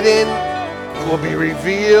 Everything hidden will be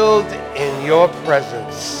revealed in your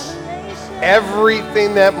presence.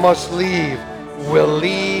 Everything that must leave will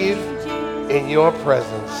leave in your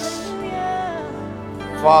presence.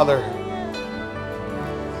 Father,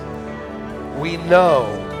 we know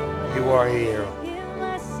you are here.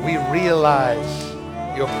 We realize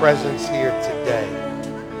your presence here today.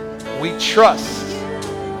 We trust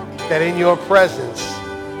that in your presence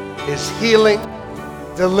is healing,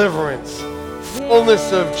 deliverance,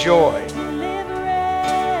 fullness of joy.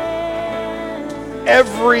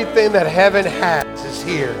 Everything that heaven has is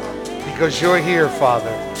here because you're here,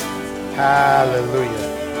 Father. Hallelujah.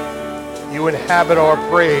 You inhabit our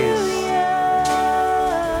praise.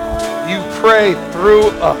 You pray through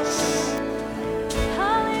us.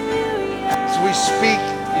 As we speak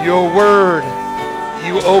your word,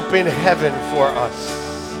 you open heaven for us.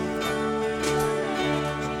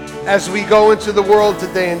 As we go into the world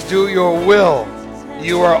today and do your will,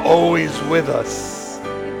 you are always with us.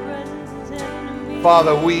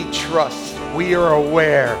 Father, we trust, we are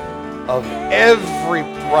aware of every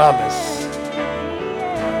promise.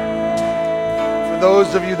 For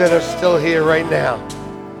those of you that are still here right now,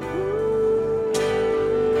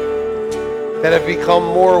 that have become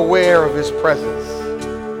more aware of his presence,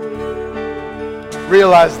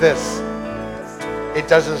 realize this, it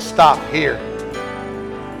doesn't stop here.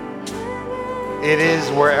 It is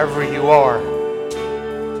wherever you are.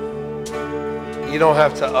 You don't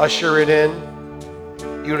have to usher it in.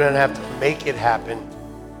 You don't have to make it happen.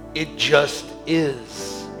 It just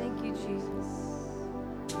is. Thank you, Jesus.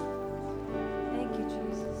 Thank you,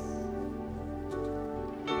 Jesus.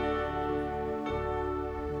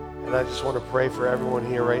 And I just want to pray for everyone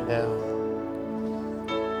here right now.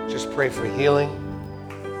 Just pray for healing.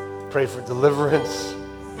 Pray for deliverance.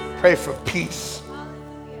 Pray for peace.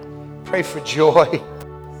 Pray for joy.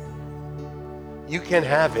 You can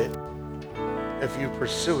have it if you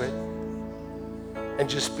pursue it and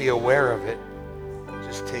just be aware of it.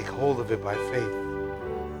 Just take hold of it by faith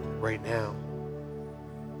right now.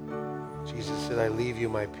 Jesus said, I leave you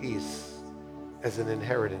my peace as an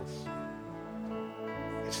inheritance.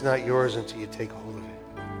 It's not yours until you take hold of it.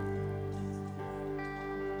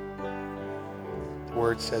 The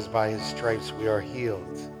word says by his stripes we are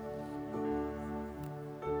healed.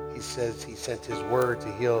 He says he sent his word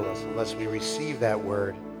to heal us. Unless we receive that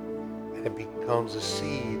word and it becomes a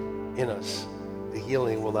seed in us, the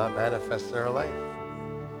healing will not manifest in our life.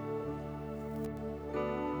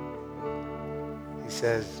 He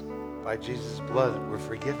says, by Jesus' blood, we're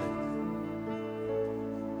forgiven.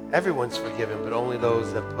 Everyone's forgiven, but only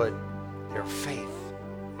those that put their faith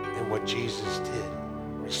in what Jesus did,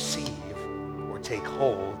 receive or take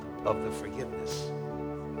hold of the forgiveness.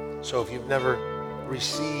 So if you've never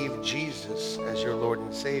received Jesus as your Lord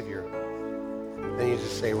and Savior, then you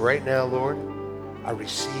just say, right now, Lord, I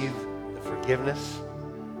receive the forgiveness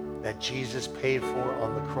that Jesus paid for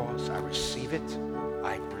on the cross. I receive it.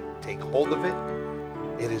 I take hold of it.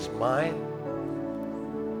 It is mine.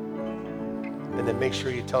 And then make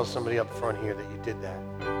sure you tell somebody up front here that you did that.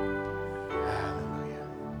 Hallelujah.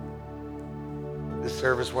 This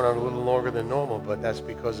service went on a little longer than normal, but that's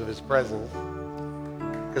because of his presence.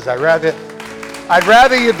 Because I'd rather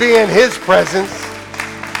you be in his presence.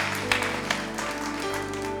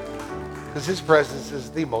 Because his presence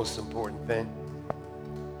is the most important thing.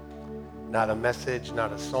 not a message,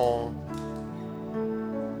 not a song.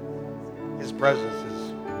 His presence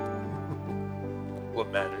is what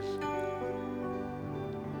matters.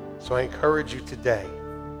 So I encourage you today,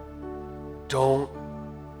 don't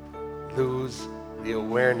lose the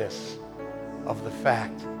awareness of the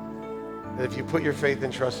fact that if you put your faith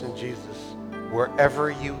and trust in Jesus, wherever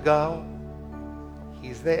you go,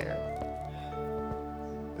 he's there.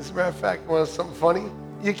 As a matter of fact, you want something funny?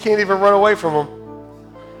 You can't even run away from him.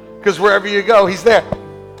 Because wherever you go, he's there.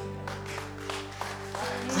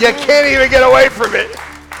 You can't even get away from it.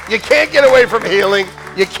 You can't get away from healing.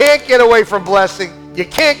 You can't get away from blessing. You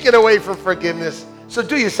can't get away from forgiveness. So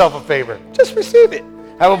do yourself a favor. Just receive it.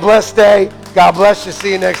 Have a blessed day. God bless you.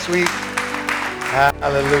 See you next week.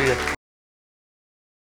 Hallelujah.